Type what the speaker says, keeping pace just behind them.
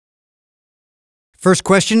First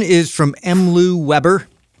question is from M. Lou Weber.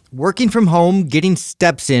 Working from home, getting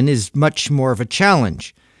steps in is much more of a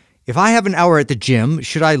challenge. If I have an hour at the gym,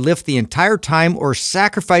 should I lift the entire time or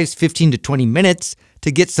sacrifice 15 to 20 minutes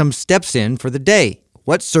to get some steps in for the day?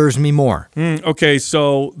 What serves me more? Okay,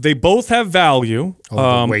 so they both have value.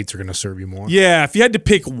 The weights are going to serve you more. Yeah, if you had to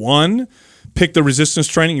pick one, pick the resistance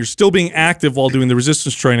training. You're still being active while doing the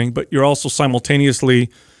resistance training, but you're also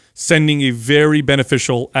simultaneously sending a very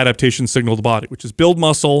beneficial adaptation signal to the body, which is build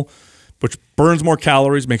muscle, which burns more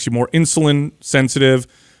calories, makes you more insulin sensitive,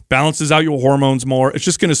 balances out your hormones more. It's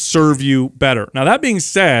just going to serve you better. Now, that being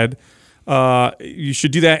said, you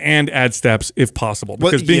should do that and add steps if possible,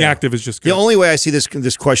 because being active is just good. The only way I see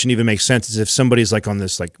this question even makes sense is if somebody's like on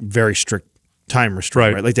this like very strict time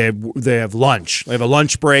restraint, right? Like they have lunch. They have a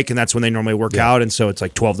lunch break, and that's when they normally work out, and so it's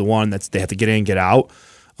like 12 to 1. They have to get in, get out.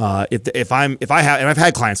 I've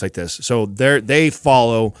had clients like this, so they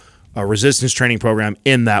follow a resistance training program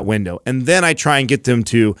in that window, and then I try and get them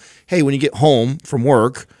to, hey, when you get home from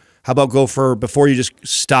work, how about before you just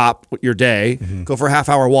stop your day, go for a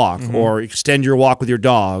half-hour walk, or extend your walk with your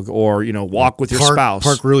dog, or walk with your spouse.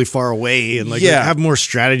 Park really far away, and have more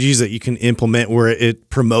strategies that you can implement where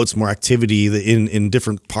it promotes more activity in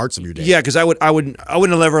different parts of your day. Yeah, because I wouldn't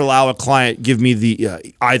ever allow a client give me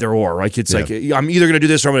the either or. Like it's like I'm either going to do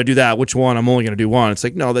this or I'm going to do that. Which one? I'm only going to do one. It's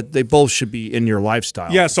like no, that they both should be in your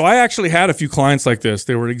lifestyle. Yeah, so I actually had a few clients like this.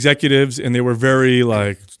 They were executives, and they were very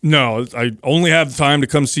like, no, I only have the time to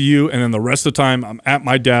come see you, and then the rest of the time I'm at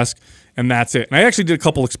my desk, and that's it. And I actually did a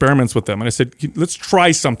couple experiments with them, and I said, let's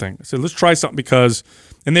try something. I said, let's try something because,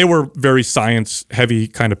 and they were very science-heavy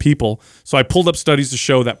kind of people, so I pulled up studies to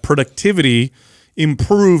show that productivity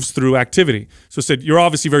improves through activity. So I said, you're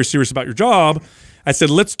obviously very serious about your job. I said,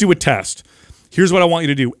 let's do a test. Here's what I want you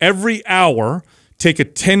to do. Every hour, take a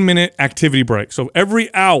 10-minute activity break. So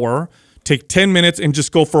every hour, take 10 minutes and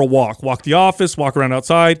just go for a walk. Walk the office, walk around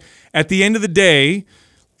outside. At the end of the day,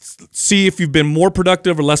 see if you've been more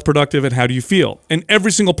productive or less productive, and how do you feel. And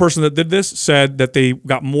every single person that did this said that they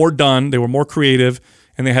got more done, they were more creative,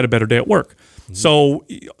 and they had a better day at work. So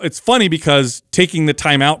it's funny because taking the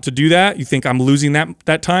time out to do that, you think I'm losing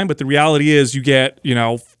that time, but the reality is you get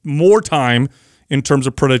more time in terms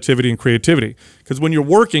of productivity and creativity. Because when you're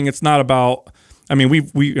working, it's not about, I mean,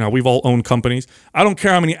 we've all owned companies. I don't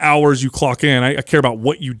care how many hours you clock in. I care about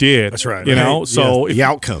what you did. That's right. So the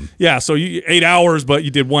outcome. Yeah. So 8 hours, but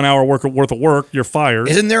you did 1 hour worth of work. You're fired.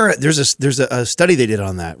 Isn't there? There's a study they did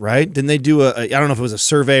on that, right? Didn't they do I don't know if it was a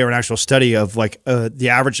survey or an actual study of like the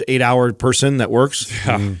average 8-hour person that works.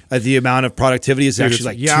 Yeah. The amount of productivity is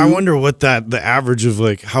actually like 2. I wonder what the average of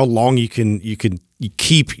like how long you can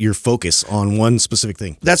keep your focus on one specific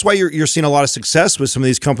thing. That's why you're seeing a lot of success with some of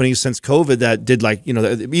these companies since COVID that did like,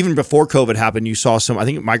 even before COVID happened, you saw some, I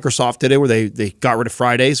think Microsoft did it where they got rid of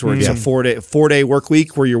Fridays where it's a 4-day work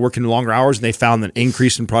week where you're working longer hours, and they found an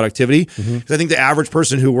increase in productivity. Because I think the average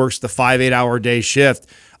person who works the 5-8-hour day shift,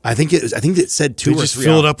 I think it said 2 or 3 just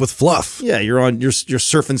fill it up with fluff. Yeah, you're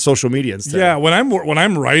surfing social media instead. Yeah, when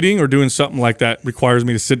I'm writing or doing something like that requires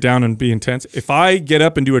me to sit down and be intense. If I get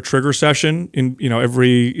up and do a trigger session in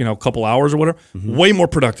every couple hours or whatever, way more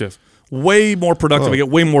productive. Way more productive. I get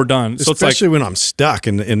way more done. So Especially it's like, when I'm stuck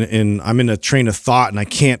and I'm in a train of thought and I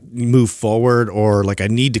can't move forward, or like I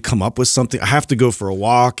need to come up with something. I have to go for a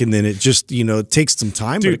walk, and then it just it takes some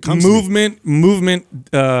time. Dude, but it comes movement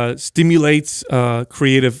stimulates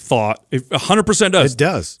creative thought. It 100% does. It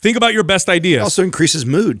does. Think about your best ideas. It also increases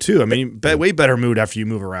mood too. I mean, way better mood after you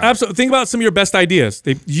move around. Absolutely. Think about some of your best ideas.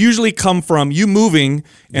 They usually come from you moving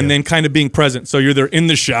and then kind of being present. So you're either in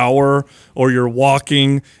the shower or you're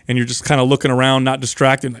walking and you're just kind of looking around, not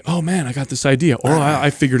distracted. Like, oh man, I got this idea. Or I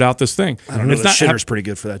figured out this thing. I don't know. The shitter's pretty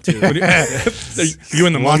good for that too. Are you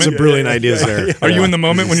in the moment? Lots of brilliant ideas there. Are you in the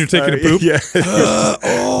moment when you're taking a poop? Yeah.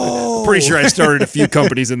 Pretty sure I started a few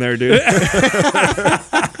companies in there, dude.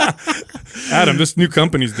 Adam, this new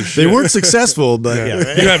company's the shit. They weren't successful, but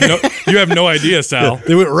you have no idea, Sal.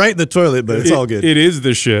 They went right in the toilet, but it's all good. It is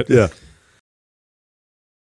the shit. Yeah.